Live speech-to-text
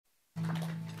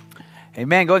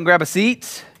Amen. Go ahead and grab a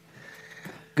seat.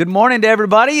 Good morning to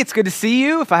everybody. It's good to see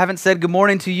you. If I haven't said good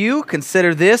morning to you,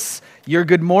 consider this your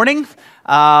good morning.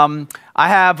 I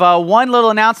have one little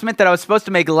announcement that I was supposed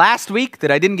to make last week that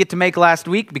I didn't get to make last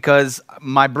week because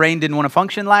my brain didn't want to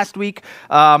function last week.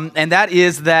 And that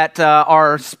is that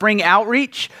our spring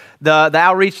outreach,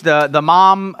 the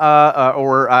mom,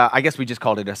 I guess we just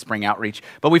called it a spring outreach,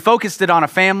 but we focused it on a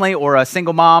family or a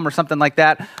single mom or something like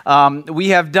that.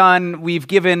 We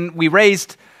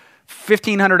raised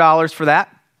 $1,500 for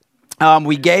that.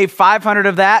 We gave $500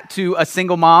 of that to a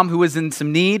single mom who was in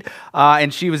some need,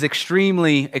 and she was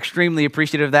extremely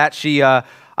appreciative of that.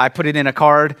 I put it in a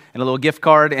card, in a little gift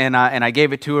card, and I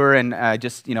gave it to her, and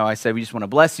I said, we just want to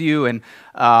bless you, and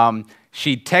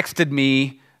she texted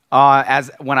me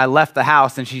when I left the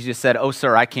house, and she just said, "Oh,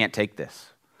 sir, I can't take this."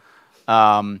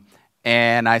 And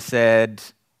I said,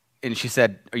 and she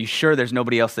said, "Are you sure there's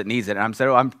nobody else that needs it?" And I said,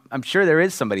 "Oh, I'm sure there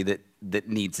is somebody that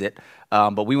needs it,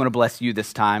 but we want to bless you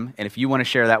this time. And if you want to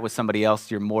share that with somebody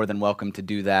else, you're more than welcome to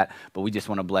do that. But we just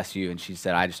want to bless you." And she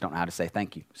said, "I just don't know how to say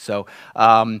thank you." So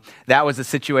that was a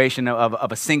situation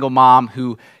of a single mom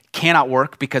who cannot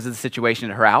work because of the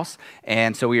situation at her house.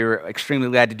 And so we were extremely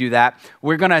glad to do that.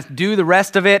 We're going to do the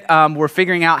rest of it. We're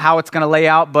figuring out how it's going to lay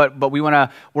out, but we want to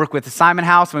work with the Simon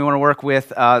House, and we want to work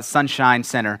with Sunshine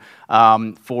Center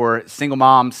for single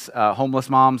moms, homeless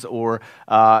moms, or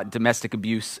domestic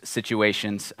abuse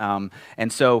situations.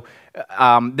 And so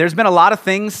there's been a lot of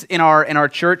things in our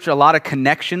church, a lot of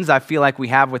connections I feel like we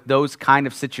have with those kind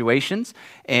of situations.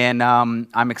 And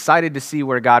I'm excited to see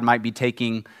where God might be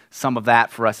taking some of that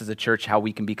for us as a church, how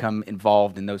we can become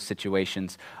involved in those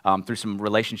situations through some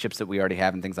relationships that we already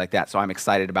have and things like that. So I'm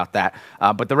excited about that.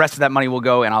 But the rest of that money will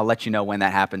go, and I'll let you know when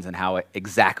that happens and how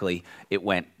exactly it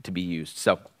went to be used.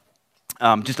 So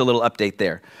just a little update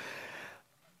there.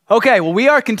 Okay, well, we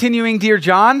are continuing Dear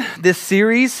John, this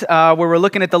series where we're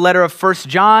looking at the letter of 1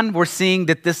 John. We're seeing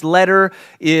that this letter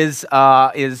is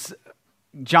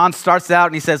John starts out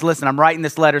and he says, "Listen, I'm writing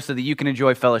this letter so that you can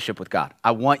enjoy fellowship with God.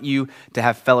 I want you to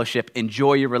have fellowship,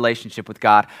 enjoy your relationship with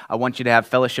God. I want you to have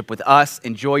fellowship with us,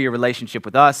 enjoy your relationship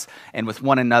with us and with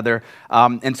one another."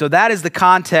 And so that is the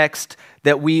context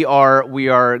that we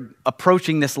are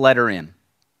approaching this letter in.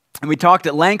 And we talked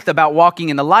at length about walking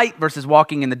in the light versus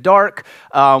walking in the dark.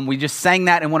 We just sang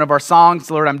that in one of our songs,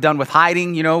 "Lord, I'm done with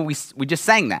hiding." You know, we just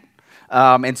sang that.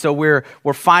 And so we're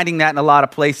finding that in a lot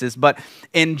of places. But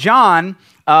in John,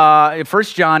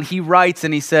 1 John, he writes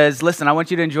and he says, "Listen, I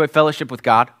want you to enjoy fellowship with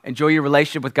God, enjoy your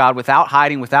relationship with God without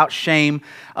hiding, without shame.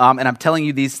 And I'm telling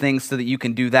you these things so that you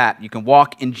can do that. You can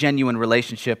walk in genuine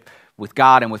relationship with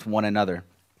God and with one another."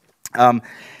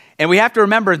 And we have to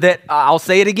remember that, I'll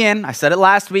say it again, I said it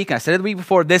last week, and I said it the week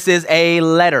before, this is a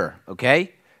letter,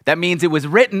 okay? That means it was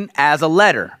written as a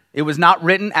letter. It was not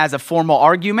written as a formal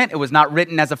argument. It was not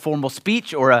written as a formal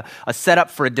speech or a setup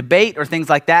for a debate or things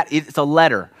like that. It's a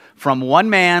letter from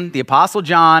one man, the Apostle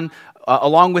John,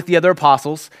 along with the other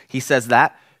apostles, he says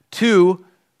that, to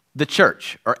the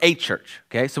church or a church,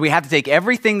 okay? So we have to take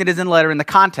everything that is in the letter in the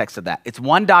context of that. It's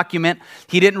one document.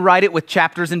 He didn't write it with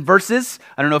chapters and verses.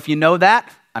 I don't know if you know that.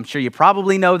 I'm sure you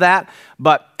probably know that.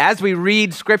 But as we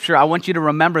read Scripture, I want you to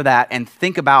remember that and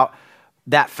think about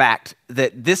that fact,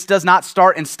 that this does not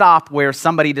start and stop where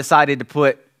somebody decided to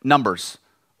put numbers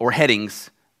or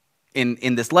headings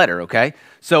in this letter, okay?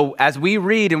 So as we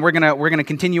read, and we're gonna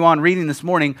continue on reading this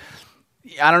morning,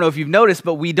 I don't know if you've noticed,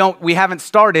 but we haven't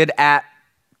started at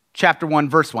chapter 1,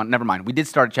 verse 1. Never mind. We did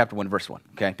start at chapter 1, verse 1,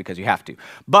 okay, because you have to.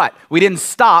 But we didn't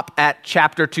stop at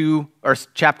chapter 2 or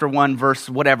chapter 1, verse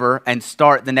whatever, and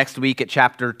start the next week at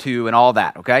chapter 2 and all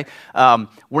that, okay?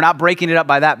 We're not breaking it up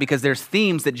by that because there's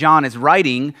themes that John is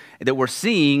writing that we're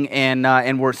seeing, and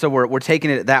we're taking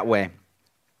it that way.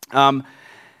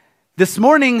 This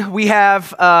morning, we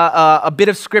have a bit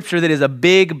of scripture that is a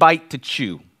big bite to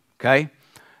chew, okay?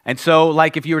 And so,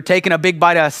 like if you were taking a big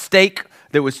bite of steak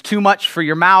that was too much for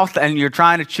your mouth and you're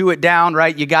trying to chew it down,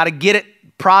 right? You got to get it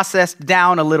processed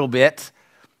down a little bit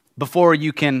before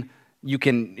you can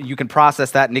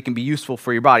process that and it can be useful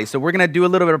for your body. So we're going to do a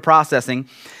little bit of processing.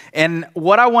 And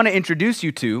what I want to introduce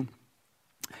you to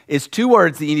is two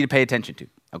words that you need to pay attention to,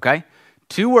 okay?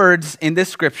 Two words in this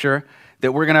scripture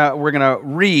that we're going to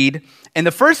read. And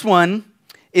the first one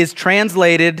is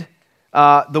translated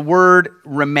the word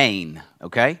remain,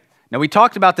 okay? Now we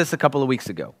talked about this a couple of weeks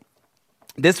ago.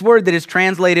 This word that is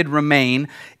translated remain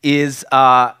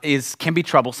can be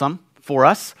troublesome for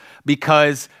us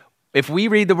because if we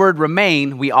read the word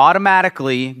remain, we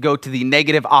automatically go to the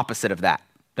negative opposite of that,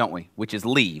 don't we? Which is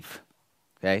leave,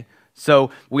 okay?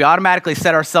 So we automatically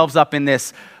set ourselves up in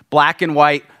this black and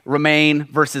white remain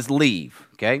versus leave,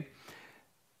 okay?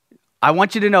 I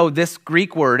want you to know this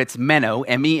Greek word, it's meno,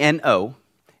 M-E-N-O,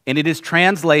 and it is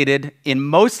translated, in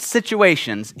most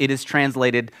situations, it is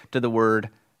translated to the word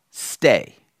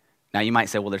stay. Now, you might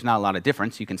say, well, there's not a lot of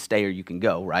difference. You can stay or you can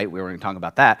go, right? We were going to talk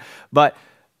about that. But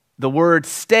the word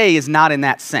stay is not in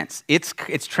that sense. It's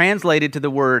translated to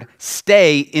the word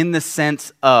stay in the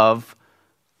sense of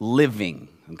living,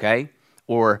 okay?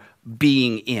 Or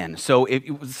being in. So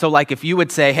like if you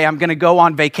would say, hey, I'm going to go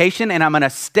on vacation and I'm going to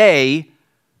stay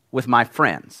with my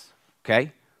friends,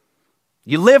 okay?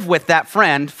 You live with that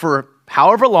friend for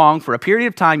however long, for a period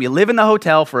of time. You live in the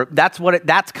hotel that's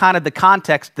kind of the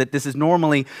context that this is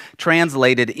normally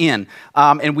translated in.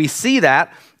 And we see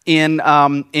that in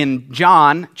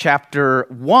John chapter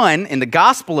 1, in the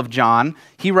Gospel of John.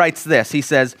 He writes this. He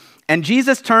says, "And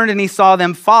Jesus turned and he saw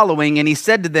them following, and he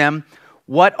said to them,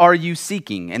 'What are you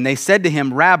seeking?' And they said to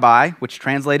him, 'Rabbi,'" which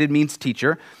translated means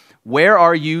teacher, "'where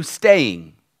are you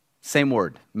staying?'" Same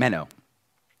word, meno.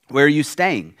 "Where are you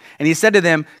staying?" And he said to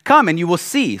them, "Come and you will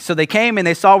see." So they came and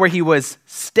they saw where he was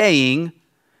staying,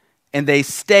 and they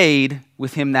stayed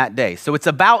with him that day. So it's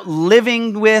about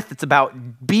living with, it's about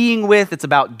being with, it's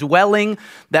about dwelling.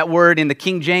 That word in the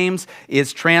King James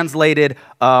is translated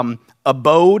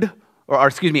abode, or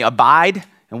abide.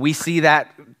 And we see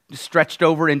that stretched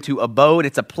over into abode.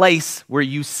 It's a place where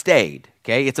you stayed,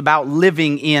 okay? It's about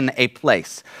living in a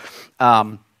place.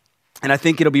 And I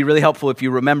think it'll be really helpful if you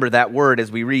remember that word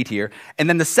as we read here. And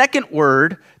then the second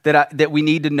word that we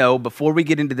need to know before we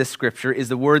get into this scripture is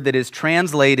the word that is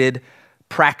translated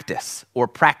practice or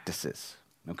practices,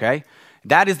 okay?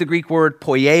 That is the Greek word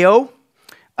poieo,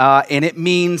 and it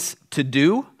means to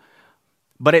do,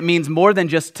 but it means more than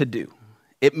just to do.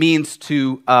 It means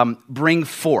to bring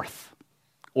forth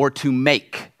or to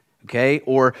make, okay,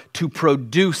 or to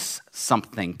produce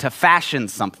something, to fashion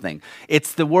something.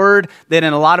 It's the word that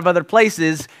in a lot of other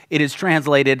places, it is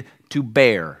translated to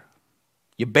bear.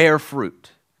 You bear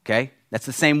fruit, okay? That's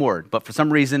the same word, but for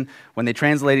some reason, when they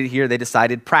translated it here, they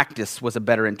decided practice was a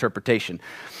better interpretation.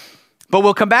 But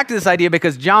we'll come back to this idea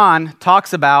because John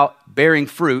talks about bearing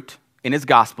fruit in his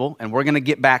gospel, and we're going to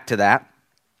get back to that.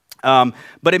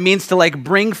 But it means to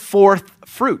bring forth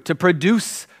fruit, to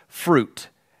produce fruit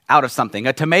out of something.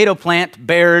 A tomato plant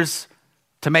bears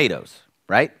tomatoes,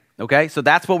 right? Okay, so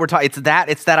that's what we're talking. It's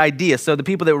that idea. So the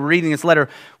people that were reading this letter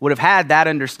would have had that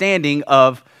understanding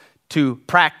of to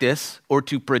practice or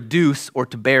to produce or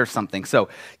to bear something. So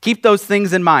keep those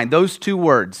things in mind. Those two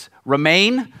words,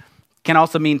 remain, can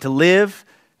also mean to live,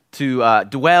 to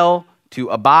dwell, to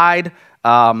abide,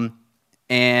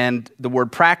 and the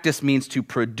word practice means to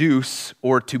produce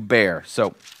or to bear.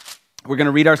 So we're going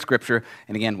to read our scripture,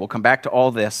 and again, we'll come back to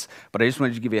all this, but I just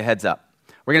wanted to give you a heads up.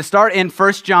 We're going to start in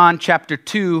 1 John chapter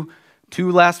 2,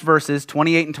 two last verses,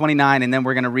 28 and 29, and then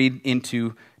we're going to read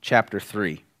into chapter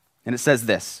 3. And it says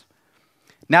this,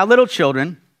 "Now little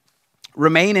children,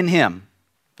 remain in him."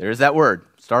 There's that word.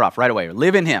 Start off right away.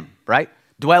 Live in him, right?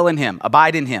 Dwell in him.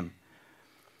 Abide in him.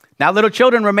 "Now little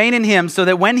children, remain in him, so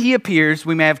that when he appears,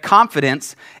 we may have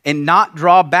confidence and not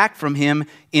draw back from him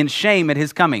in shame at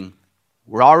his coming."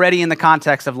 We're already in the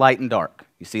context of light and dark.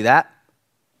 You see that?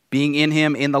 Being in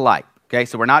him in the light. Okay,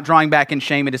 so we're not drawing back in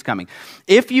shame at his coming.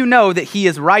 "If you know that he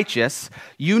is righteous,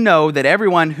 you know that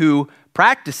everyone who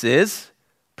practices,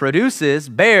 produces,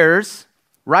 bears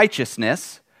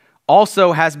righteousness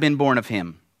also has been born of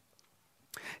him.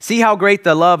 See how great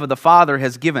the love of the Father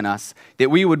has given us, that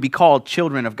we would be called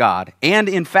children of God. And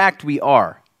in fact, we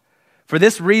are. For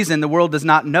this reason, the world does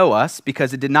not know us,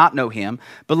 because it did not know him.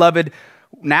 Beloved,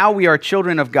 now we are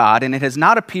children of God, and it has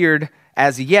not appeared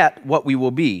as yet what we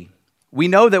will be. We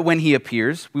know that when he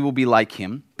appears, we will be like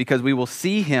him, because we will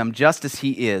see him just as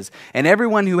he is. And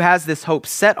everyone who has this hope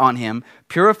set on him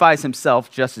purifies himself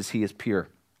just as he is pure.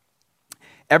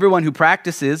 Everyone who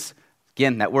practices,"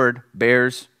 again, that word,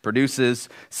 bears, produces,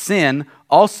 "sin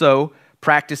also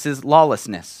practices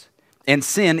lawlessness. And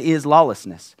sin is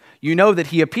lawlessness. You know that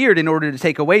he appeared in order to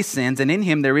take away sins, and in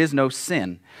him there is no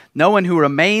sin. No one who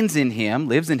remains in him,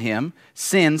 lives in him,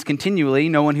 sins continually.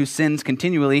 No one who sins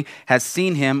continually has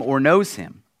seen him or knows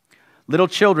him. Little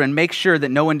children, make sure that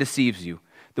no one deceives you.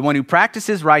 The one who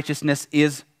practices righteousness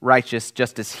is righteous,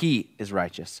 just as he is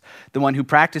righteous. The one who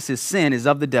practices sin is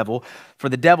of the devil, for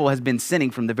the devil has been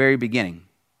sinning from the very beginning.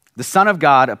 The Son of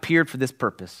God appeared for this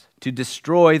purpose, to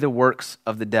destroy the works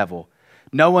of the devil.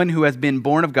 No one who has been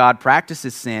born of God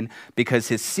practices sin, because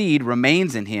his seed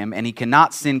remains in him, and he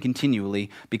cannot sin continually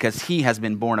because he has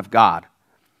been born of God.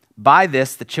 By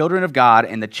this, the children of God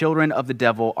and the children of the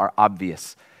devil are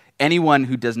obvious. Anyone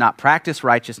who does not practice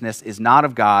righteousness is not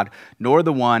of God, nor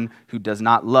the one who does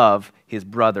not love his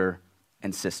brother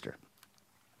and sister."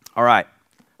 All right,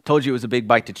 Told you it was a big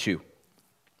bite to chew,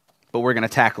 but we're going to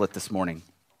tackle it this morning.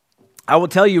 I will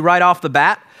tell you right off the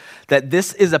bat that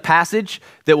this is a passage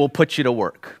that will put you to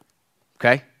work,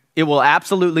 okay? It will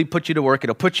absolutely put you to work.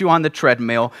 It'll put you on the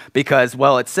treadmill because,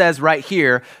 well, it says right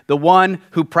here, the one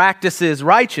who practices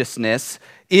righteousness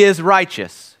is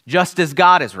righteous, just as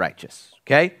God is righteous,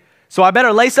 okay? So I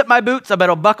better lace up my boots, I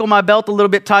better buckle my belt a little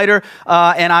bit tighter,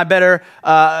 and I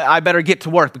better get to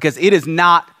work because it is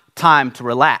not time to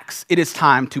relax. It is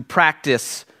time to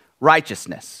practice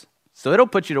righteousness. So it'll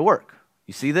put you to work.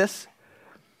 You see this?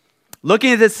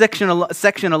 Looking at this section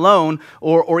alone,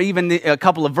 or even a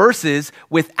couple of verses,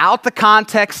 without the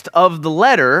context of the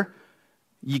letter,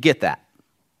 you get that.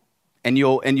 And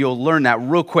you'll learn that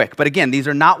real quick. But again, these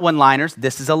are not one-liners.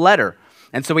 This is a letter.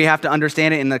 And so we have to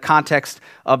understand it in the context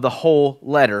of the whole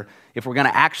letter if we're going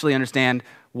to actually understand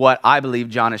what I believe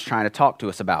John is trying to talk to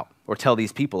us about or tell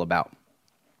these people about.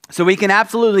 So we can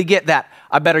absolutely get that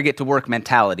I better get to work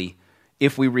mentality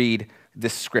if we read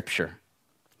this scripture.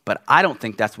 But I don't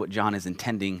think that's what John is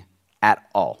intending at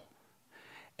all.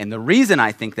 And the reason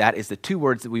I think that is the two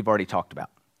words that we've already talked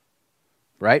about,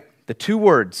 right? The two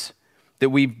words that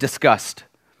we've discussed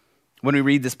when we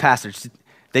read this passage.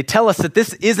 They tell us that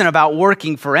this isn't about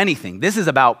working for anything. This is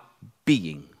about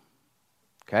being,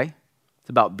 okay? It's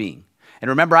about being. And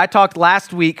remember, I talked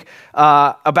last week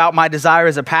about my desire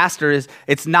as a pastor is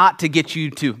it's not to get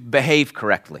you to behave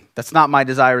correctly. That's not my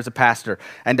desire as a pastor.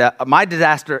 And my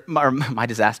desire,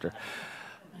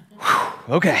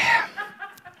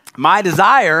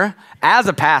 as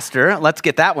a pastor, let's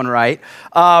get that one right,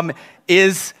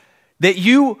 is that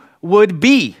you would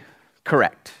be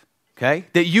correct, okay?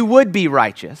 That you would be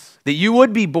righteous, that you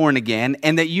would be born again,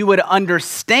 and that you would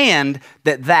understand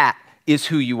that that is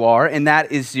who you are, and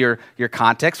that is your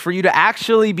context. For you to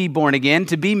actually be born again,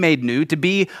 to be made new, to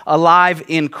be alive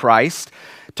in Christ,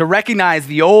 to recognize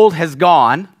the old has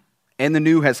gone and the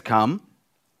new has come,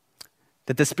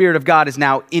 that the Spirit of God is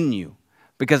now in you.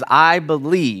 Because I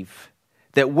believe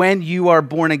that when you are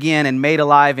born again and made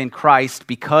alive in Christ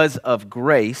because of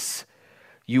grace,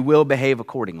 you will behave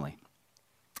accordingly.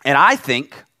 And I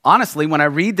think, honestly, when I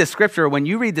read the scripture, when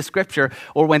you read the scripture,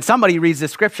 or when somebody reads the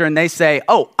scripture and they say,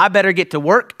 oh, I better get to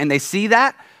work, and they see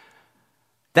that,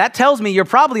 that tells me you're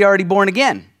probably already born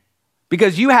again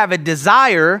because you have a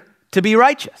desire to be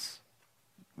righteous,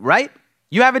 right?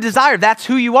 You have a desire. That's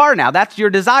who you are now. That's your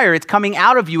desire. It's coming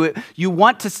out of you. You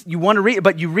want to read it,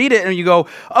 but you read it and you go,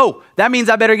 oh, that means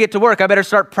I better get to work. I better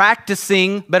start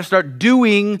practicing, better start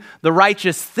doing the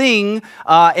righteous thing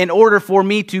in order for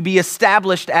me to be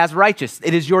established as righteous.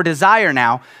 It is your desire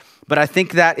now, but I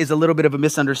think that is a little bit of a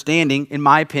misunderstanding, in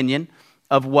my opinion,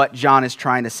 of what John is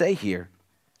trying to say here.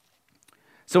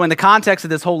 So in the context of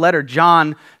this whole letter,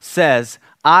 John says,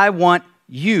 I want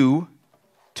you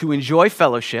to enjoy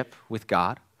fellowship with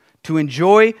God, to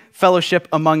enjoy fellowship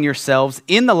among yourselves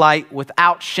in the light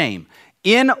without shame.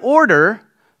 In order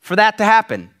for that to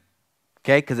happen,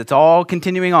 okay, because it's all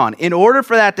continuing on. In order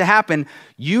for that to happen,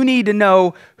 you need to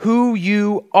know who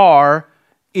you are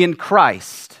in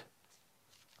Christ.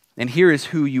 And here is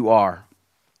who you are.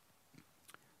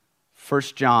 1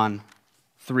 John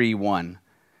 3:1.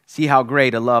 See how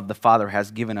great a love the Father has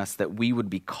given us that we would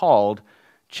be called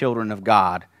children of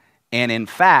God. And in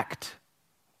fact,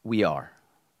 we are.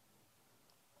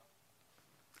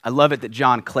 I love it that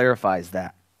John clarifies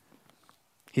that.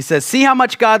 He says, see how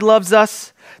much God loves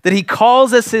us, that he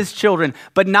calls us his children,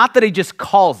 but not that he just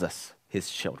calls us his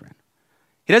children.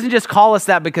 He doesn't just call us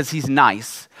that because he's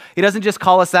nice. He doesn't just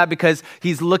call us that because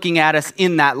he's looking at us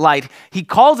in that light. He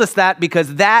calls us that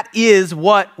because that is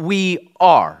what we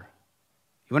are.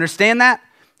 You understand that?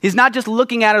 He's not just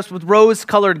looking at us with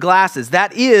rose-colored glasses.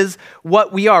 That is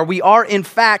what we are. We are, in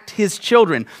fact, his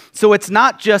children. So it's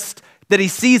not just that he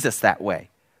sees us that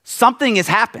way. Something has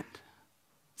happened.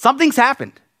 Something's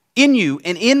happened in you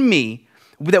and in me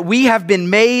that we have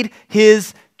been made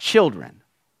his children.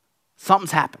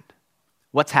 Something's happened.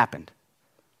 What's happened?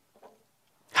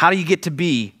 How do you get to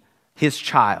be his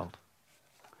child?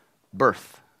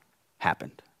 Birth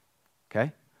happened.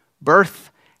 Okay? Birth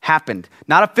happened.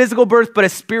 Not a physical birth, but a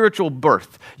spiritual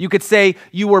birth. You could say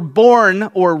you were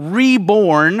born or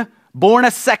reborn, born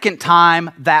a second time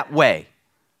that way,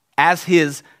 as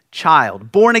his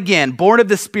child. Born again, born of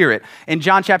the Spirit. In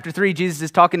John chapter 3, Jesus is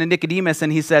talking to Nicodemus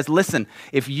and he says, listen,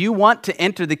 if you want to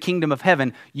enter the kingdom of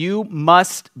heaven, you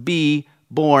must be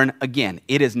born again.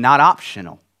 It is not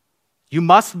optional. You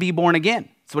must be born again.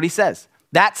 That's what he says.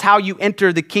 That's how you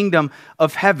enter the kingdom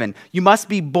of heaven. You must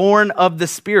be born of the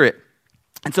Spirit.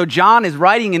 And so John is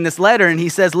writing in this letter and he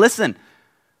says, listen,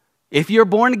 if you're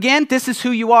born again, this is who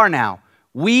you are now.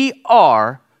 We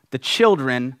are the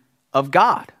children of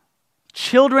God.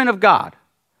 Children of God.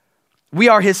 We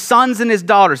are his sons and his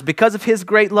daughters. Because of his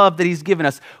great love that he's given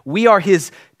us, we are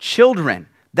his children.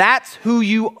 That's who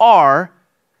you are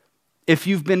if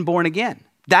you've been born again.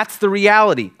 That's the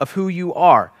reality of who you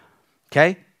are,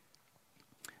 okay?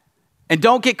 And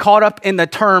don't get caught up in the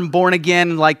term born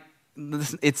again like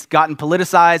it's gotten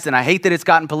politicized, and I hate that it's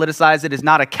gotten politicized. It is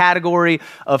not a category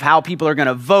of how people are going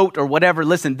to vote or whatever.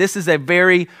 Listen, this is a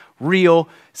very real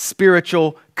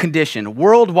spiritual condition.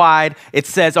 Worldwide, it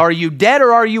says, are you dead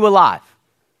or are you alive?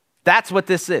 That's what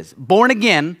this is. Born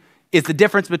again is the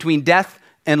difference between death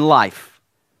and life.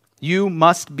 You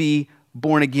must be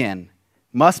born again.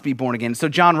 Must be born again. So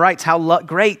John writes how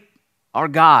great our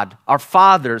God, our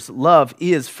Father's love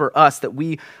is for us, that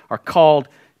we are called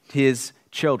his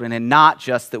children, and not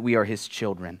just that we are his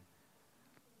children.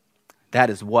 That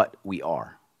is what we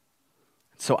are.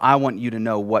 So I want you to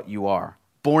know what you are.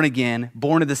 Born again,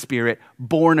 born of the Spirit,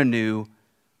 born anew,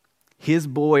 his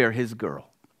boy or his girl.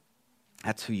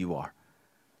 That's who you are.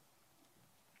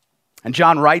 And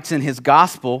John writes in his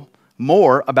gospel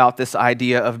more about this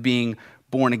idea of being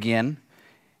born again.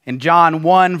 In John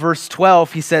 1, verse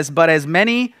 12, he says, but as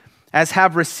many as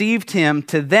have received him,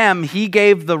 to them he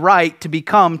gave the right to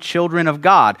become children of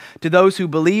God, to those who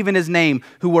believe in his name,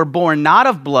 who were born not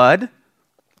of blood,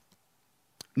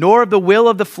 nor of the will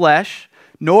of the flesh,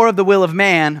 nor of the will of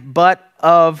man, but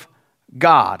of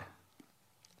God.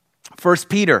 1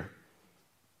 Peter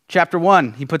chapter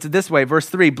 1, he puts it this way, verse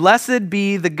 3, blessed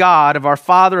be the God of our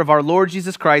Father, of our Lord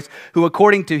Jesus Christ, who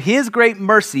according to his great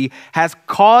mercy has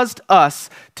caused us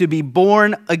to be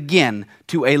born again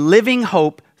to a living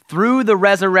hope through the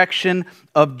resurrection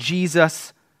of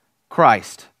Jesus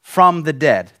Christ from the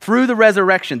dead. Through the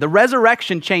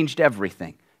resurrection changed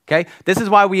everything, okay? This is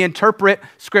why we interpret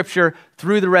Scripture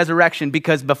through the resurrection,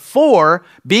 because before,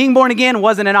 being born again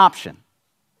wasn't an option.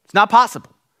 It's not possible.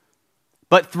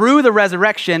 But through the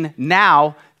resurrection,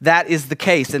 now that is the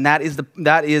case, and that is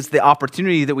the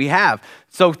opportunity that we have.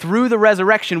 So through the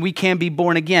resurrection, we can be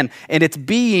born again, and it's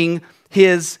being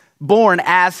born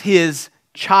as his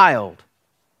child.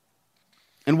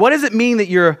 And what does it mean that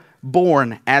you're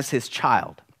born as his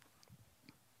child?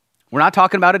 We're not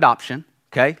talking about adoption,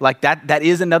 okay? Like that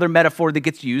is another metaphor that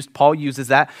gets used. Paul uses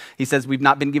that. He says we've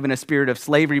not been given a spirit of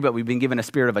slavery, but we've been given a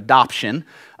spirit of adoption.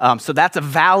 So that's a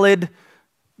valid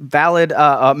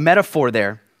metaphor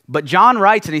there. But John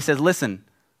writes and he says, listen,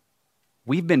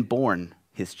 we've been born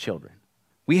his children.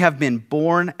 We have been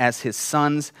born as his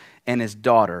sons and his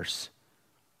daughters.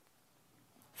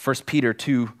 1 Peter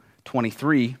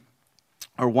 2:23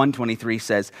 or 1:23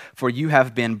 says, for you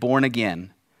have been born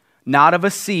again, not of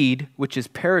a seed which is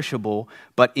perishable,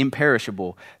 but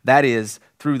imperishable. That is,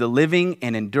 through the living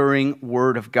and enduring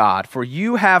word of God. For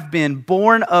you have been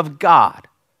born of God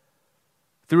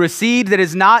through a seed that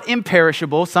is not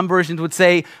imperishable. Some versions would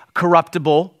say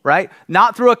corruptible, right?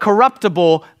 Not through a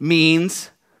corruptible means,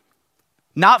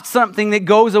 not something that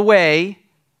goes away.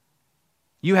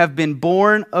 You have been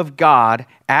born of God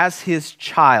as his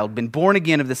child, been born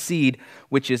again of the seed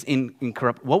which is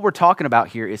incorruptible. What we're talking about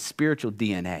here is spiritual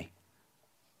DNA.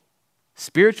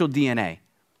 Spiritual DNA.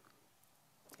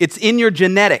 It's in your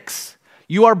genetics.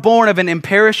 You are born of an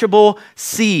imperishable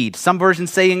seed. Some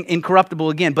versions say incorruptible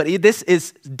again, but this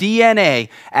is DNA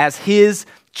as his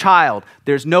child.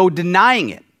 There's no denying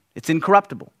it. It's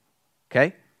incorruptible,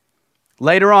 okay?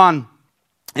 Later on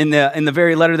in the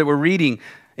very letter that we're reading,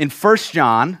 in 1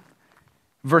 John,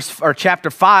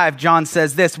 chapter 5, John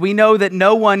says this, we know that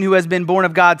no one who has been born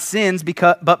of God sins,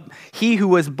 but he who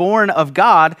was born of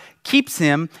God keeps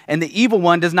him, and the evil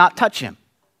one does not touch him.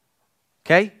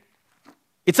 Okay?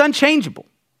 It's unchangeable.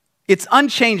 It's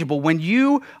unchangeable. When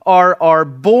you are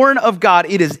born of God,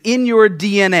 it is in your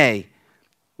DNA.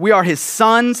 We are his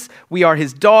sons. We are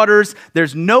his daughters.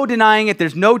 There's no denying it.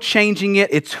 There's no changing it.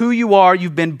 It's who you are.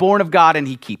 You've been born of God, and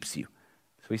he keeps you.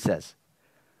 So he says.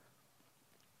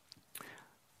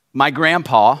 My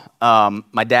grandpa,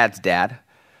 my dad's dad,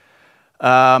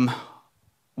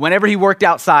 whenever he worked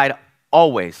outside,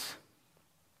 always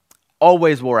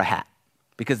wore a hat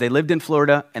because they lived in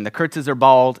Florida and the Kurtzes are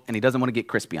bald and he doesn't want to get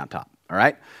crispy on top, all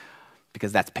right?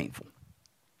 Because that's painful.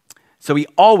 So he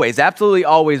absolutely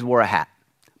always wore a hat.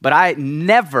 But I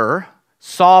never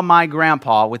saw my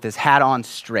grandpa with his hat on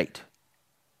straight.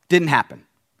 Didn't happen,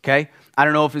 okay? I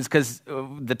don't know if it's because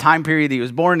the time period he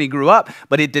was born and he grew up,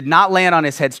 but it did not land on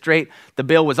his head straight. The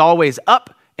bill was always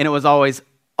up and it was always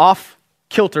off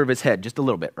kilter of his head, just a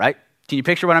little bit, right? Can you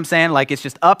picture what I'm saying? Like it's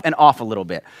just up and off a little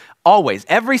bit. Always,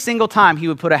 every single time he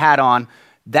would put a hat on,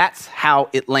 that's how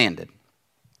it landed.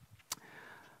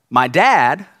 My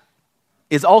dad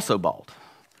is also bald.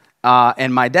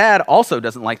 And my dad also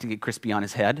doesn't like to get crispy on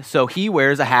his head, so he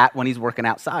wears a hat when he's working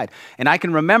outside. And I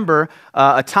can remember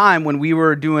a time when we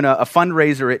were doing a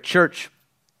fundraiser at church,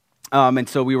 and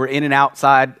so we were in and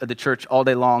outside of the church all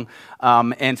day long.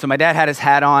 And so my dad had his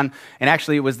hat on, and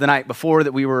actually it was the night before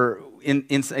that we were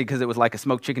inside because it was like a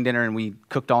smoked chicken dinner, and we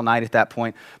cooked all night at that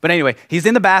point. But anyway, he's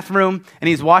in the bathroom, and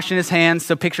he's washing his hands.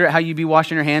 So picture how you'd be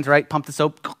washing your hands, right? Pump the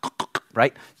soap.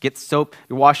 Right? Get soap,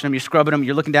 you're washing them, you're scrubbing them,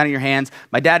 you're looking down at your hands.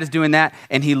 My dad is doing that,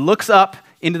 and he looks up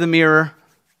into the mirror,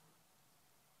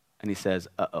 and he says,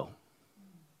 uh-oh.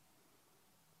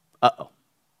 Uh-oh.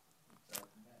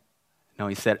 No,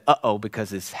 he said, uh-oh,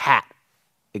 because his hat,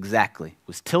 exactly,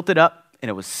 was tilted up, and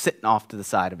it was sitting off to the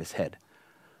side of his head.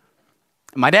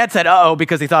 My dad said, uh-oh,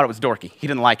 because he thought it was dorky. He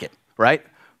didn't like it, right?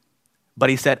 But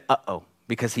he said, uh-oh,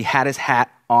 because he had his hat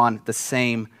on the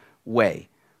same way.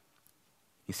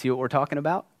 You see what we're talking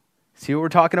about? See what we're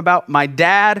talking about? My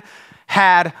dad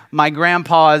had my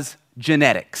grandpa's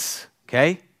genetics,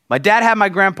 okay? My dad had my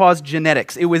grandpa's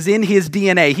genetics. It was in his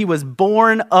DNA. He was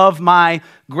born of my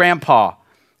grandpa.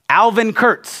 Alvin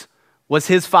Kurtz was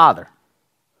his father.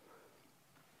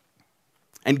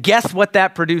 And guess what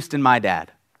that produced in my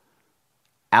dad?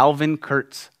 Alvin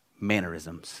Kurtz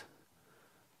mannerisms.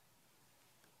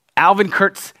 Alvin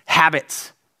Kurtz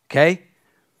habits, okay?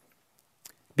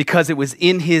 Because it was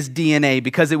in his DNA,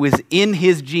 because it was in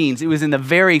his genes. It was in the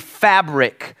very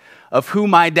fabric of who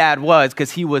my dad was,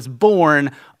 because he was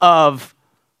born of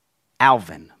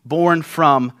Alvin, born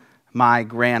from my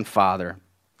grandfather.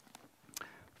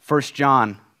 1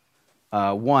 John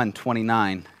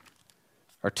 29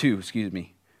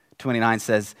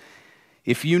 says,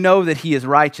 if you know that he is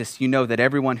righteous, you know that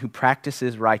everyone who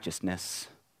practices righteousness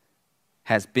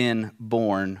has been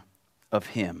born of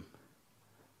him.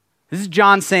 This is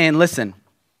John saying, listen,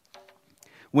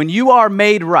 when you are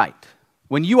made right,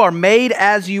 when you are made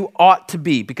as you ought to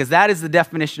be, because that is the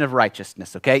definition of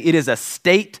righteousness, okay? It is a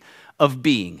state of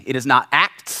being. It is not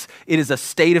acts, it is a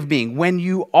state of being. When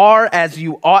you are as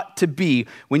you ought to be,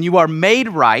 when you are made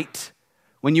right,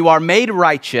 when you are made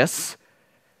righteous,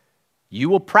 you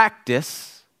will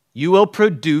practice, you will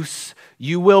produce,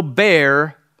 you will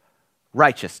bear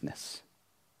righteousness.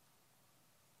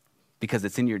 Because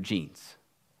it's in your genes.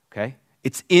 Okay?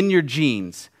 It's in your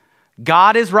genes.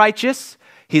 God is righteous.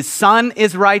 His Son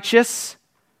is righteous.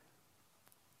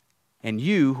 And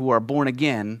you who are born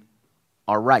again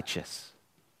are righteous.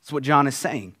 That's what John is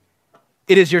saying.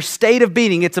 It is your state of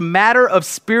being. It's a matter of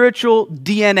spiritual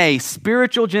DNA,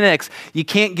 spiritual genetics. You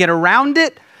can't get around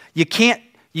it. You can't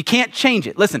change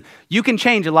it. Listen, you can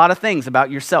change a lot of things about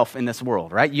yourself in this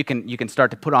world, right? You can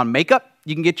start to put on makeup.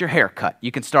 You can get your hair cut.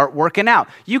 You can start working out.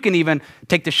 You can even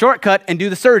take the shortcut and do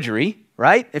the surgery,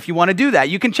 right? If you want to do that.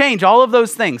 You can change all of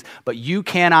those things, but you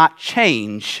cannot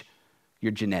change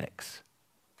your genetics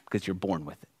because you're born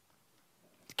with it.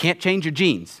 You can't change your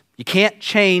genes. You can't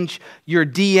change your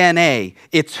DNA.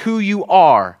 It's who you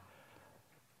are.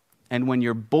 And when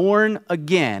you're born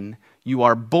again, you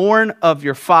are born of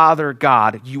your Father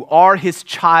God. You are his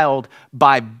child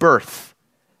by birth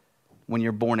when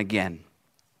you're born again.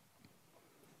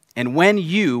 And when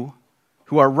you,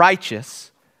 who are righteous,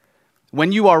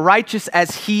 when you are righteous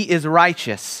as he is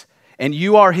righteous, and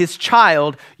you are his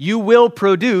child, you will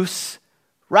produce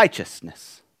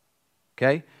righteousness.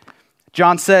 Okay?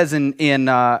 John says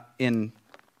in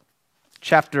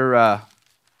chapter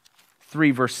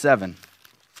 3, verse 7,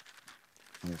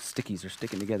 the stickies are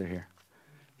sticking together here.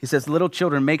 He says, little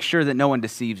children, make sure that no one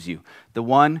deceives you. The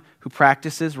one who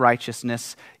practices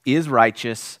righteousness is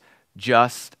righteous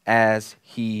just as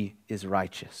he is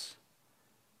righteous.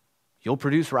 You'll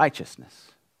produce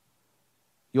righteousness.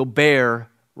 You'll bear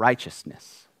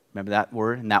righteousness. Remember that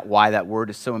word and why that word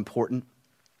is so important?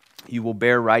 You will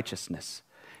bear righteousness.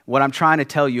 What I'm trying to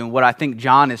tell you and what I think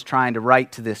John is trying to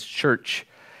write to this church,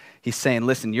 he's saying,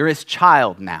 listen, you're his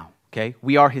child now, okay?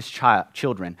 We are his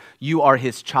children. You are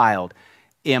his child.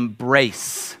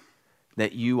 Embrace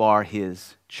that you are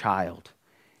his child.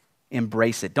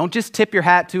 Embrace it. Don't just tip your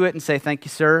hat to it and say, thank you,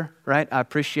 sir, right? I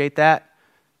appreciate that.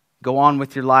 Go on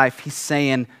with your life. He's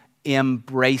saying,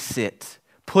 embrace it.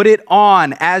 Put it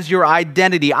on as your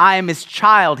identity. I am his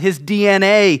child. His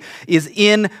DNA is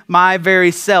in my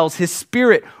very cells. His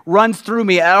spirit runs through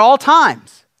me at all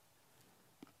times.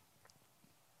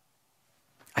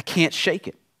 I can't shake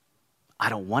it. I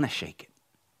don't want to shake it.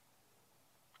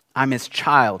 I'm his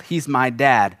child. He's my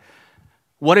dad.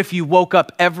 What if you woke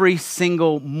up every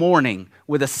single morning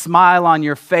with a smile on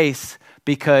your face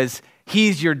because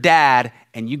he's your dad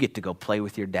and you get to go play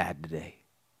with your dad today?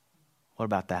 What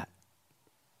about that?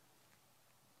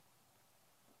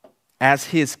 as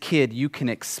his kid, you can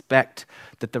expect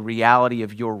that the reality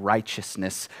of your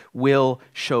righteousness will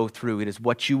show through. It is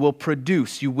what you will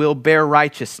produce. You will bear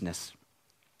righteousness.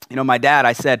 You know, my dad,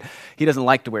 I said, he doesn't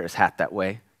like to wear his hat that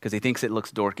way because he thinks it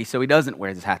looks dorky, so he doesn't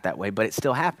wear his hat that way, but it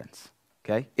still happens,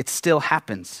 okay? It still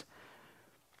happens.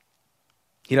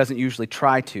 He doesn't usually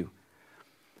try to.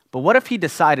 But what if he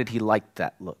decided he liked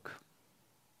that look?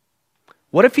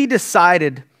 What if he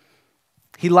decided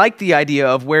he liked the idea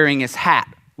of wearing his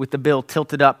hat with the bill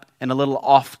tilted up and a little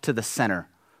off to the center?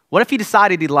 What if he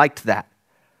decided he liked that?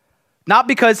 Not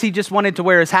because he just wanted to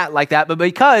wear his hat like that, but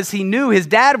because he knew his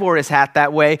dad wore his hat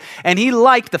that way, and he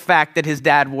liked the fact that his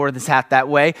dad wore his hat that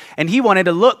way, and he wanted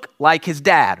to look like his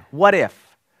dad. What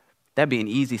if? That'd be an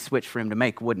easy switch for him to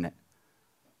make, wouldn't it?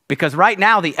 Because right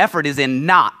now the effort is in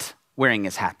not wearing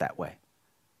his hat that way.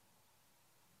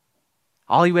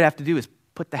 All he would have to do is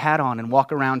put the hat on and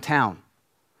walk around town.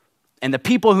 And the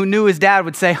people who knew his dad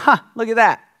would say, look at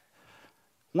that.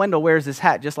 Wendell wears his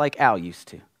hat just like Al used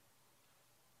to.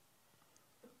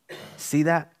 See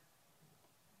that?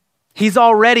 He's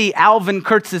already Alvin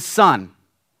Kurtz's son.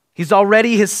 He's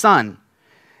already his son.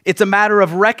 It's a matter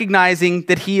of recognizing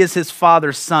that he is his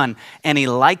father's son, and he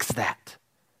likes that.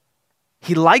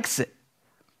 He likes it.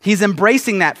 He's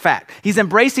embracing that fact. He's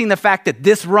embracing the fact that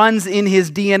this runs in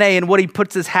his DNA, and what he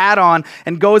puts his hat on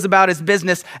and goes about his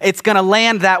business, it's going to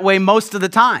land that way most of the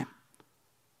time.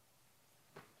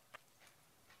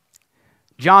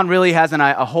 John really has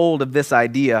a hold of this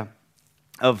idea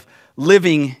of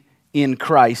living in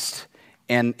Christ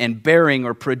and bearing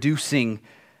or producing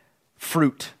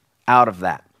fruit out of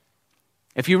that.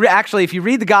 If you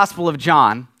read the Gospel of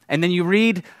John and then you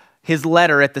read his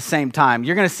letter at the same time,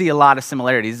 you're going to see a lot of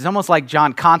similarities. It's almost like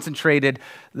John concentrated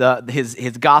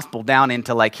his gospel down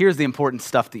into like, here's the important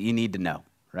stuff that you need to know,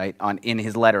 right, in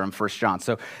his letter in 1 John.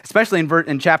 So especially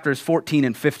in chapters 14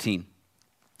 and 15.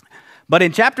 But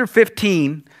in chapter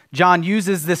 15, John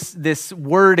uses this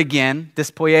word again, this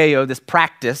poieo, this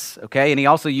practice, okay? And he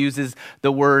also uses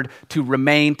the word to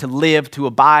remain, to live, to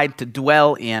abide, to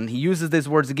dwell in. He uses these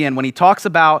words again when he talks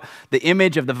about the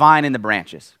image of the vine and the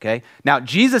branches, okay? Now,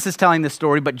 Jesus is telling this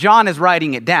story, but John is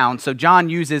writing it down, so John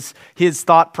uses his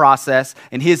thought process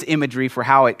and his imagery for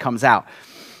how it comes out.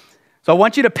 So I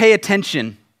want you to pay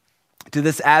attention to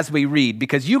this as we read,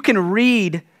 because you can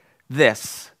read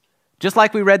this just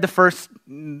like we read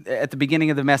at the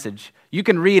beginning of the message. You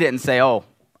can read it and say, oh,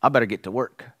 I better get to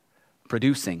work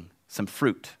producing some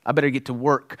fruit. I better get to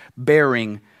work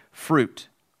bearing fruit.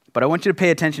 But I want you to pay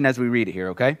attention as we read it here,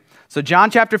 okay? So John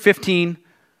chapter 15,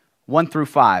 1 through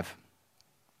 5.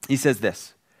 He says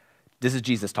this. This is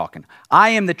Jesus talking. I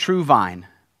am the true vine,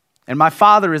 and my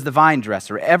Father is the vine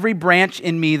dresser. Every branch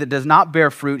in me that does not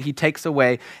bear fruit, he takes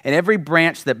away. And every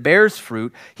branch that bears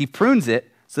fruit, he prunes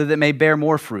it so that it may bear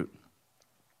more fruit.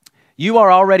 You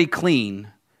are already clean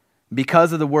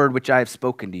because of the word which I have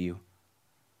spoken to you.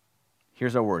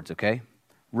 Here's our words, okay?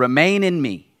 Remain in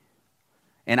me,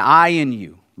 and I in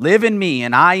you. Live in me,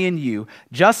 and I in you.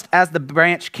 Just as the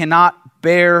branch cannot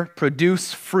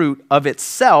produce fruit of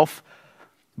itself,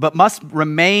 but must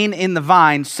remain in the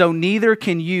vine, so neither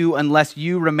can you unless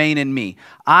you remain in me.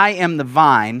 I am the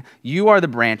vine, you are the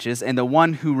branches, and the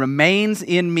one who remains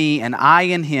in me and I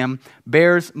in him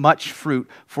bears much fruit,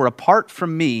 for apart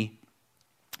from me,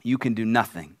 you can do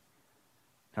nothing.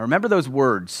 Now remember those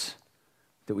words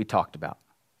that we talked about.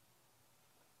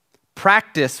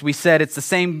 Practice, we said it's the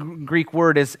same Greek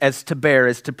word as to bear,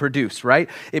 as to produce, right?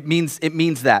 It means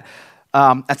that.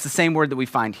 That's the same word that we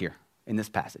find here in this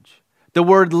passage. The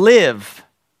word live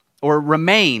or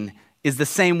remain is the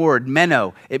same word,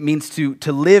 meno. It means to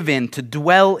live in, to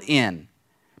dwell in.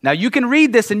 Now you can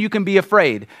read this and you can be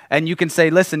afraid and you can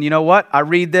say, listen, you know what? I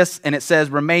read this and it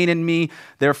says remain in me,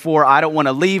 therefore I don't want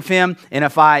to leave him. And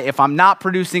if I'm not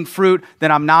producing fruit,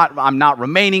 then I'm not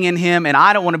remaining in him, and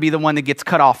I don't want to be the one that gets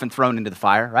cut off and thrown into the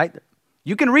fire, right?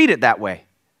 You can read it that way.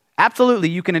 Absolutely,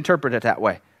 you can interpret it that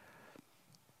way.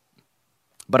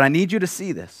 But I need you to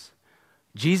see this.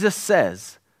 Jesus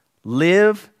says,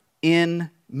 live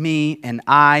in me and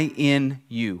I in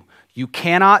you. You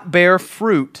cannot bear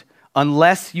fruit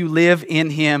unless you live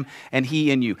in him and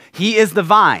he in you. He is the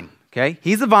vine, okay?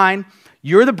 He's the vine.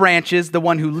 You're the branches, the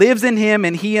one who lives in him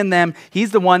and he in them.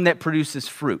 He's the one that produces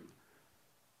fruit.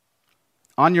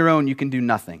 On your own, you can do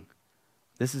nothing.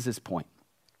 This is his point.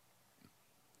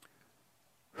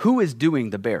 Who is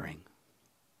doing the bearing?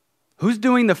 Who's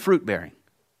doing the fruit bearing?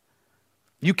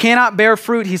 You cannot bear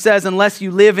fruit, he says, unless you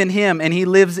live in him and he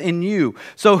lives in you.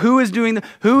 So who is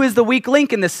the weak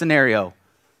link in this scenario?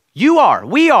 You are,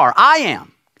 we are, I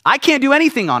am. I can't do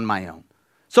anything on my own.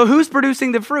 So who's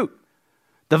producing the fruit?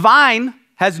 The vine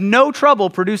has no trouble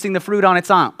producing the fruit on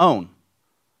its own.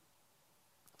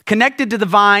 Connected to the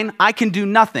vine, I can do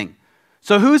nothing.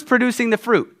 So who's producing the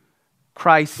fruit?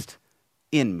 Christ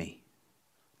in me.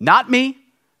 Not me,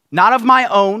 not of my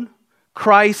own,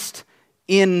 Christ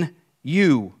in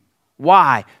you.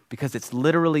 Why? Because it's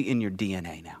literally in your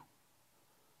DNA now.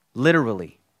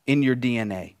 Literally in your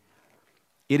DNA.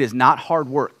 It is not hard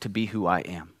work to be who I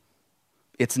am.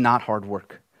 It's not hard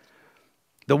work.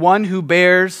 The one who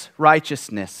bears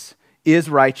righteousness is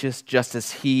righteous just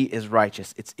as he is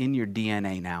righteous. It's in your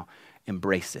DNA now.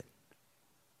 Embrace it.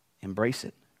 Embrace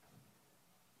it.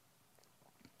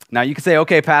 Now you could say,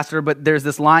 okay, Pastor, but there's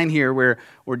this line here where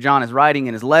John is writing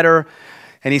in his letter,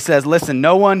 and he says, listen,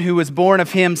 no one who is born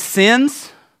of him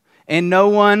sins, and no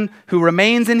one who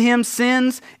remains in him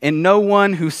sins, and no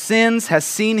one who sins has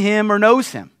seen him or knows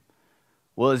him.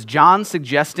 Well, is John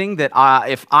suggesting that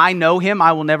if I know him,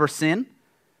 I will never sin?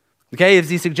 Okay, is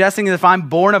he suggesting that if I'm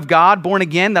born of God, born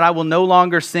again, that I will no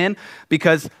longer sin?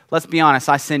 Because, let's be honest,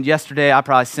 I sinned yesterday, I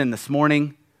probably sinned this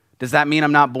morning. Does that mean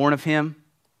I'm not born of him?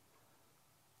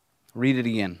 Read it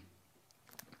again.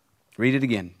 Read it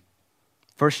again.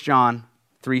 1 John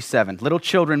 3:7. Little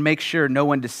children, make sure no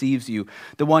one deceives you.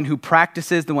 The one who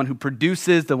practices, the one who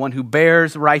produces, the one who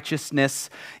bears righteousness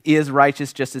is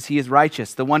righteous just as he is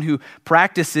righteous. The one who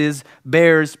practices,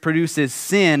 bears, produces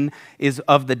sin is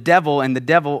of the devil, and the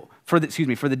devil, for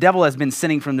the devil has been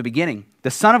sinning from the beginning.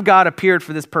 The Son of God appeared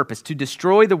for this purpose, to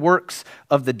destroy the works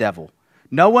of the devil.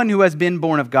 No one who has been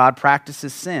born of God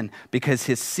practices sin, because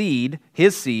his seed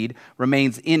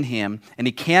remains in him, and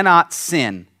he cannot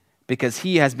sin because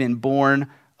he has been born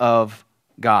of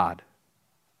God.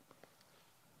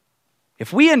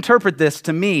 If we interpret this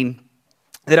to mean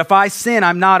that if I sin,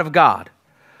 I'm not of God,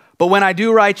 but when I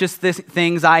do righteous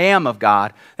things, I am of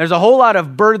God, there's a whole lot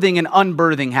of birthing and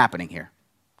unbirthing happening here,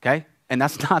 okay? And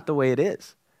that's not the way it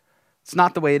is. It's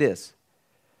not the way it is.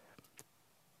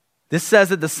 This says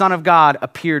that the Son of God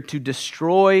appeared to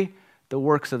destroy the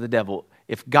works of the devil.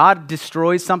 If God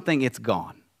destroys something, it's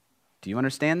gone. Do you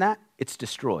understand that? It's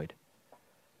destroyed.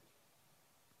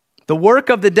 The work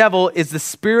of the devil is the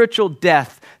spiritual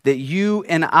death that you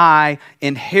and I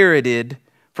inherited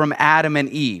from Adam and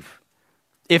Eve.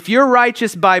 If you're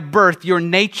righteous by birth, your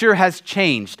nature has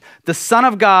changed. The Son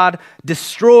of God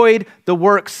destroyed the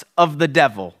works of the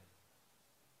devil.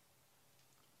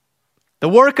 The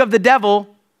work of the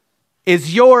devil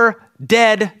is your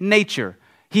dead nature.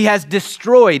 He has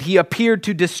destroyed, he appeared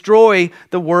to destroy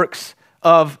the works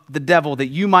of the devil that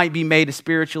you might be made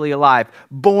spiritually alive,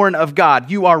 born of God.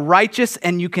 You are righteous,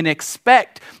 and you can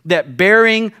expect that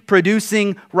bearing,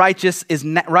 producing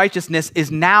righteousness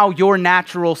is now your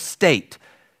natural state.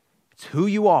 It's who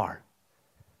you are.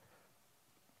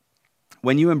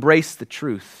 When you embrace the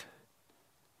truth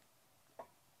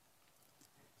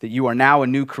that you are now a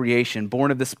new creation, born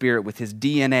of the Spirit with his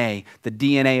DNA, the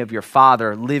DNA of your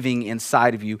Father living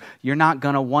inside of you, you're not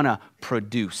going to want to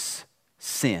produce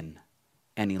sin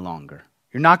any longer.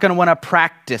 You're not going to want to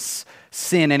practice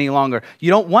sin any longer.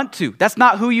 You don't want to. That's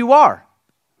not who you are,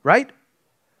 right?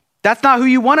 That's not who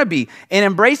you want to be. And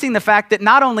embracing the fact that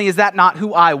not only is that not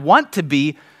who I want to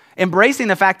be, embracing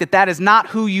the fact that that is not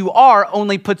who you are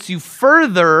only puts you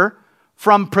further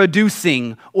from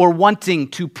producing or wanting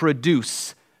to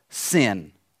produce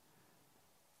sin.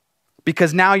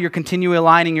 Because now you're continually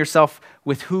aligning yourself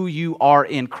with who you are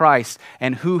in Christ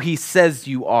and who he says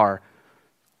you are.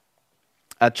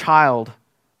 A child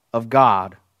of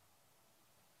God,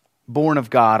 born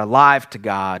of God, alive to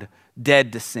God,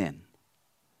 dead to sin.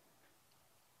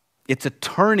 It's a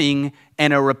turning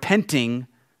and a repenting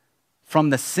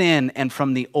from the sin and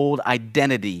from the old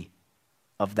identity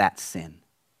of that sin.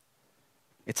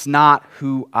 It's not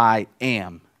who I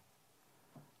am.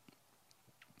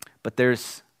 But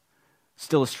there's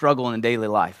still a struggle in the daily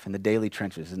life, in the daily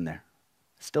trenches, isn't there?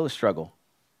 Still a struggle.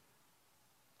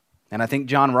 And I think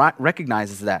John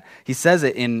recognizes that. He says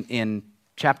it in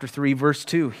chapter 3, verse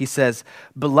 2. He says,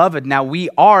 beloved, now we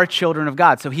are children of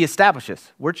God. So he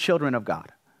establishes, we're children of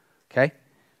God. Okay?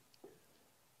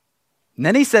 And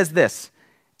then he says this,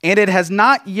 and it has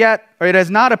not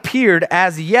appeared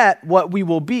as yet what we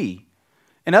will be.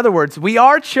 In other words, we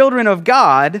are children of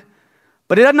God,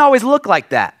 but it doesn't always look like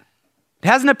that. It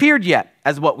hasn't appeared yet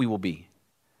as what we will be.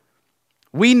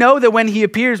 We know that when he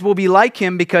appears, we'll be like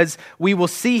him because we will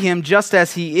see him just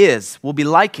as he is. We'll be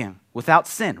like him without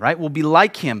sin, right? We'll be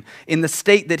like him in the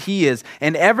state that he is.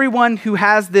 And everyone who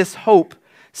has this hope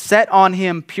set on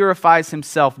him purifies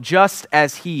himself just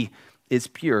as he is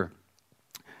pure.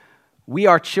 We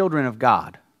are children of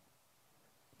God,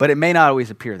 but it may not always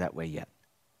appear that way yet.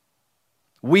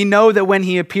 We know that when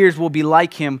he appears, we'll be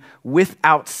like him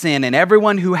without sin. And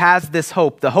everyone who has this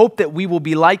hope, the hope that we will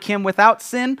be like him without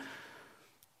sin,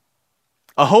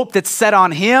 a hope that's set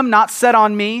on him, not set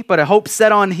on me, but a hope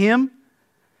set on him,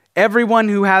 everyone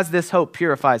who has this hope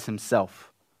purifies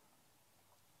himself.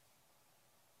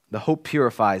 The hope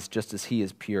purifies just as he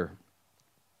is pure.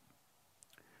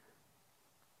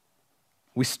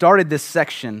 We started this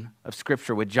section of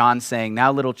Scripture with John saying,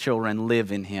 "Now little children,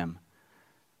 live in him."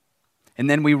 And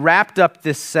then we wrapped up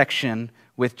this section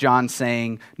with John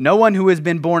saying, "No one who has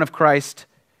been born of Christ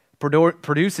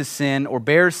produces sin or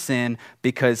bears sin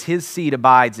because his seed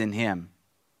abides in him."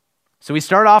 So we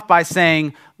start off by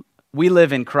saying we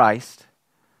live in Christ.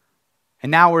 And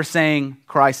now we're saying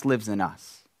Christ lives in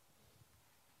us.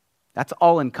 That's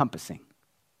all encompassing.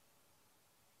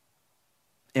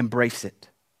 Embrace it.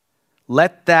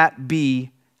 Let that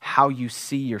be how you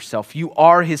see yourself. You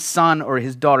are his son or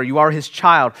his daughter. You are his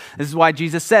child. This is why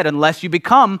Jesus said, unless you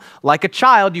become like a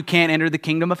child, you can't enter the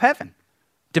kingdom of heaven.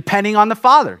 Depending on the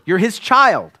Father, you're his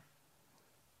child.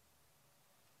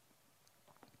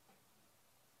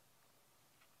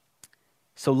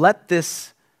 So let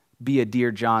this be a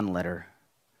Dear John letter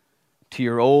to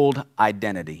your old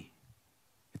identity.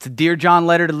 It's a Dear John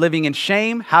letter to living in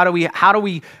shame. How do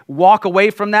we walk away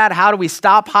from that? How do we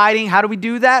stop hiding? How do we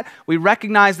do that? We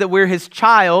recognize that we're his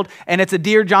child, and it's a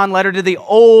Dear John letter to the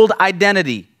old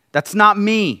identity. That's not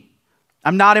me.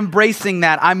 I'm not embracing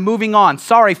that. I'm moving on.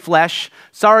 Sorry, flesh.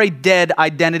 Sorry, dead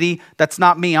identity. That's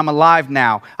not me. I'm alive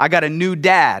now. I got a new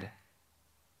dad.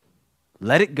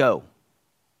 Let it go.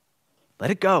 Let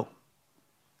it go.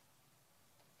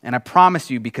 And I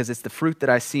promise you, because it's the fruit that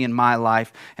I see in my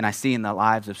life and I see in the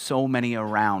lives of so many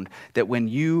around, that when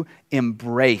you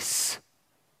embrace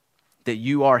that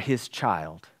you are his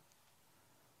child,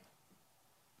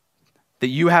 that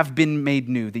you have been made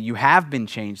new, that you have been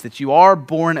changed, that you are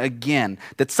born again,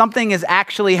 that something has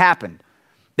actually happened,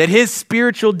 that his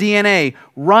spiritual DNA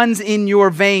runs in your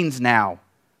veins now,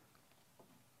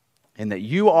 and that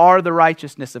you are the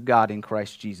righteousness of God in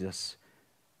Christ Jesus.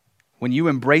 When you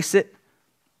embrace it,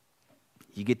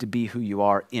 you get to be who you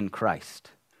are in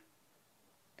Christ.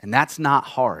 And that's not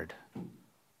hard.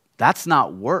 That's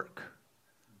not work.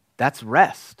 That's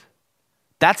rest.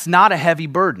 That's not a heavy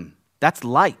burden. That's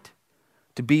light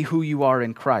to be who you are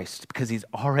in Christ because he's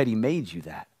already made you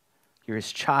that. You're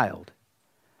his child.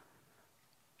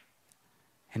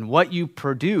 And what you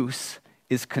produce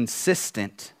is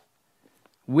consistent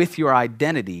with your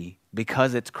identity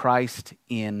because it's Christ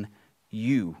in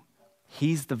you.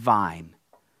 He's the vine.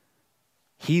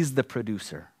 He's the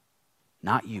producer,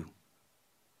 not you.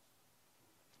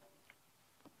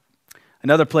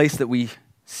 Another place that we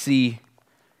see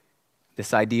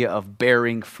this idea of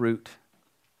bearing fruit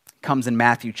comes in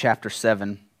Matthew chapter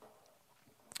 7.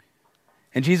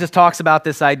 And Jesus talks about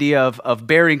this idea of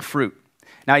bearing fruit.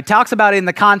 Now, he talks about it in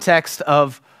the context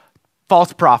of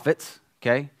false prophets,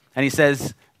 okay? And he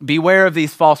says, beware of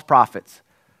these false prophets,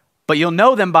 but you'll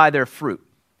know them by their fruit.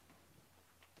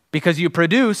 Because you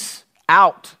produce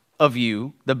out of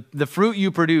you, the fruit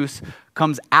you produce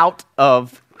comes out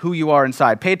of who you are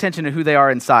inside. Pay attention to who they are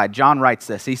inside. John writes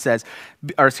this. He says,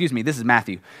 this is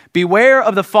Matthew. Beware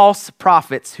of the false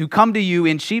prophets who come to you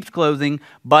in sheep's clothing,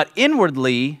 but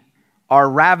inwardly are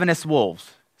ravenous wolves.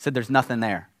 He said there's nothing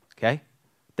there, okay?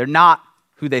 They're not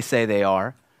who they say they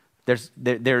are.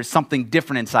 There's something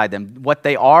different inside them. What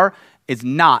they are is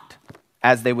not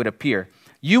as they would appear.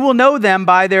 You will know them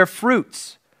by their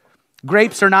fruits.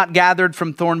 Grapes are not gathered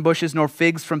from thorn bushes, nor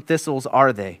figs from thistles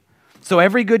are they. So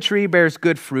every good tree bears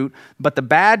good fruit, but the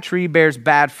bad tree bears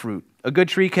bad fruit. A good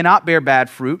tree cannot bear bad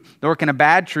fruit, nor can a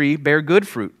bad tree bear good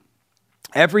fruit.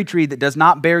 Every tree that does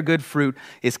not bear good fruit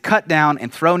is cut down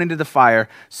and thrown into the fire.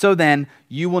 So then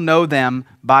you will know them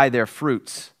by their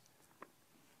fruits.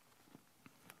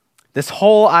 This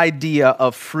whole idea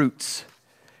of fruits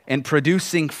and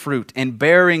producing fruit and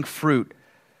bearing fruit.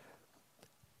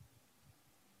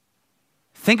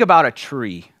 Think about a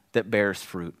tree that bears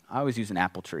fruit. I always use an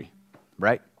apple tree,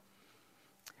 right?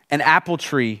 An apple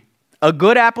tree, a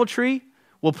good apple tree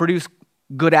will produce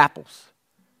good apples.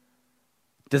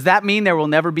 Does that mean there will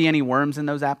never be any worms in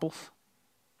those apples?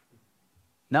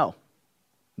 No,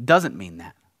 it doesn't mean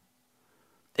that.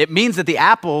 It means that the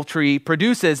apple tree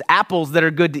produces apples that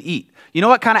are good to eat. You know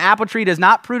what kind of apple tree does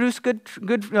not produce good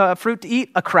fruit to eat?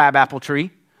 A crab apple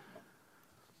tree.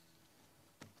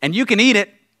 And you can eat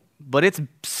it, but it's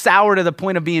sour to the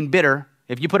point of being bitter.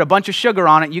 If you put a bunch of sugar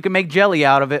on it, you can make jelly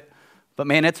out of it. But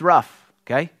man, it's rough,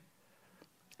 okay?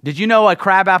 Did you know a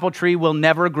crab apple tree will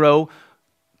never grow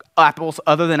apples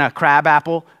other than a crab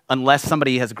apple unless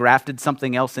somebody has grafted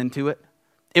something else into it?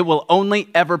 it will only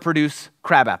ever produce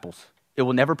crab apples. It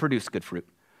will never produce good fruit.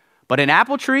 But an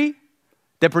apple tree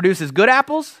that produces good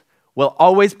apples will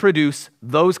always produce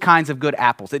those kinds of good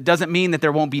apples. It doesn't mean that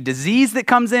there won't be disease that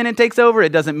comes in and takes over.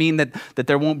 It doesn't mean that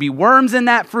there won't be worms in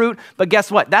that fruit. But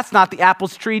guess what? That's not the apple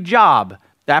tree job.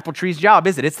 The apple tree's job,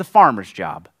 is it? It's the farmer's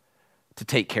job to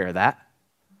take care of that.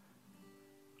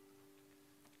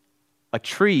 A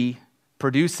tree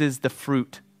produces the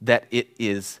fruit that it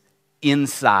is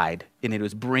inside and it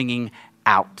is bringing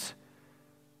out.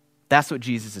 That's what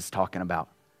Jesus is talking about.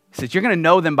 He says, you're going to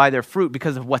know them by their fruit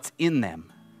because of what's in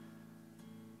them.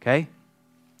 Okay?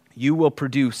 You will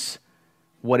produce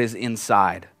what is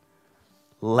inside.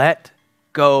 Let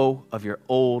go of your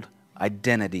old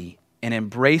identity and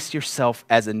embrace yourself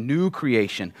as a new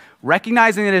creation.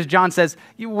 Recognizing that, as John says,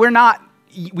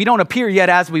 we don't appear yet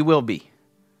as we will be.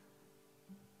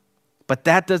 But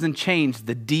that doesn't change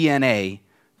the DNA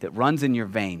that runs in your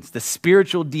veins, the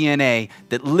spiritual DNA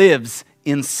that lives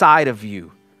inside of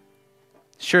you.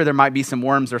 Sure, there might be some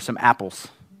worms or some apples,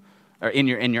 or in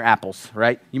your apples,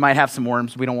 right? You might have some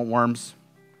worms. We don't want worms.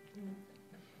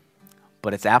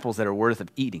 But it's apples that are worth of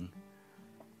eating.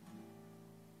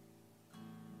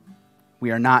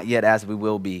 We are not yet as we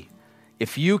will be.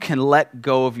 If you can let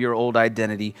go of your old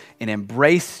identity and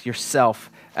embrace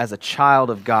yourself as a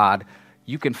child of God,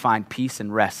 you can find peace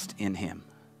and rest in Him.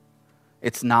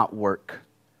 It's not work.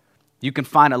 You can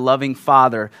find a loving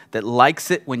Father that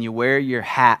likes it when you wear your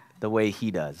hat the way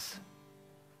He does.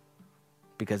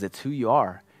 Because it's who you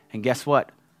are. And guess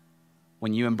what?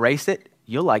 When you embrace it,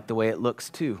 you'll like the way it looks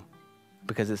too.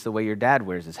 Because it's the way your dad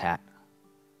wears his hat.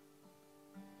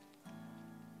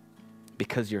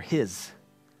 Because you're His.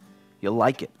 You'll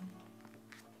like it.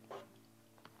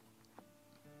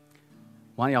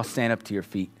 Why don't y'all stand up to your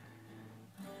feet?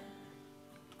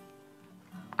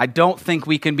 I don't think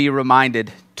we can be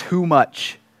reminded too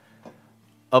much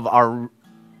of our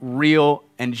real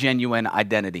and genuine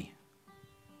identity.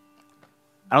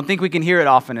 I don't think we can hear it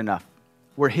often enough.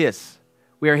 We're His.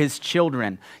 We are His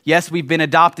children. Yes, we've been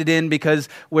adopted in because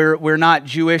we're not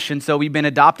Jewish, and so we've been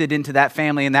adopted into that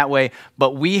family in that way,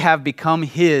 but we have become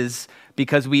His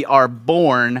because we are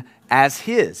born as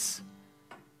His.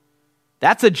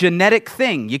 That's a genetic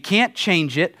thing. You can't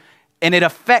change it, and it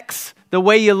affects the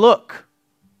way you look.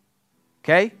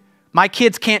 Okay? My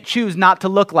kids can't choose not to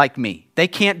look like me. They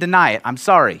can't deny it. I'm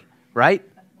sorry, right?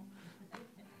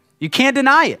 You can't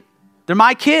deny it. They're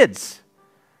my kids.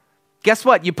 Guess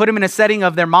what? You put them in a setting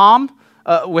of their mom,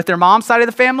 with their mom's side of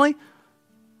the family,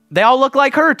 they all look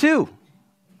like her too.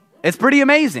 It's pretty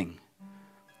amazing.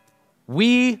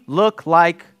 We look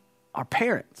like our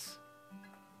parents,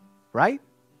 right?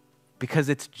 Because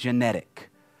it's genetic.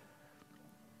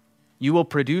 You will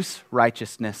produce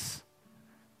righteousness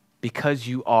because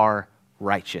you are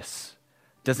righteous.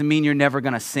 Doesn't mean you're never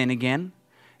going to sin again.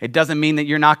 It doesn't mean that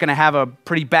you're not going to have a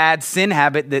pretty bad sin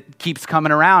habit that keeps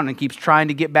coming around and keeps trying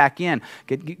to get back in.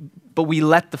 But we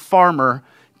let the farmer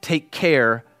take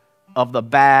care of the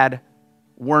bad,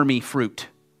 wormy fruit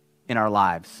in our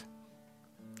lives.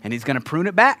 And He's going to prune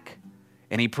it back.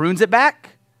 And He prunes it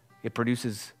back. It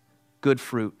produces good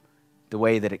fruit the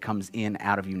way that it comes in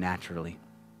out of you naturally.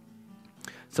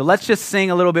 So let's just sing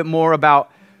a little bit more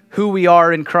about who we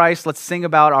are in Christ. Let's sing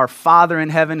about our Father in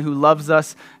heaven who loves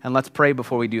us, and let's pray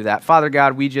before we do that. Father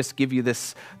God, we just give you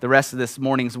the rest of this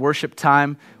morning's worship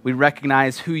time. We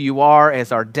recognize who you are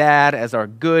as our dad, as our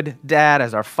good dad,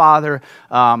 as our Father,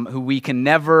 who we can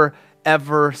never,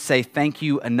 ever say thank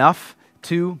you enough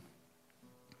to.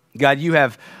 God, you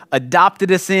have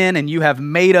adopted us in and you have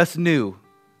made us new.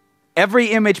 Every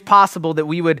image possible that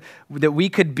we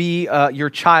could be your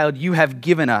child, you have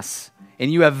given us.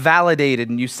 And you have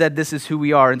validated, and you said this is who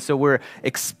we are. And so we're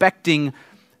expecting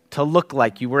to look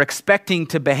like you. We're expecting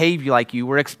to behave like you.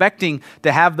 We're expecting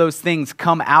to have those things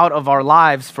come out of our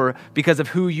lives because of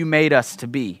who you made us to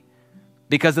be,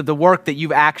 because of the work that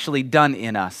you've actually done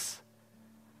in us.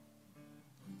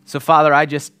 So Father, I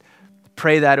just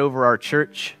pray that over our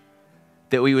church,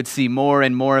 that we would see more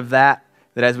and more of that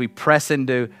as we press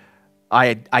into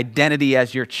identity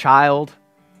as your child,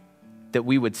 that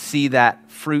we would see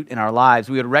that fruit in our lives.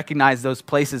 We would recognize those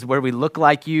places where we look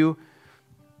like you,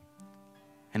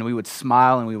 and we would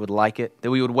smile and we would like it. That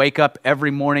we would wake up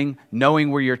every morning knowing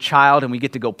we're your child and we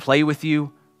get to go play with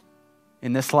you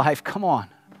in this life. Come on.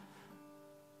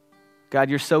 God,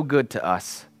 you're so good to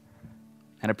us.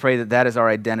 And I pray that that is our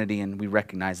identity and we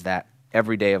recognize that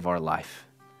every day of our life.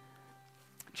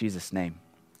 In Jesus' name,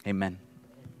 amen.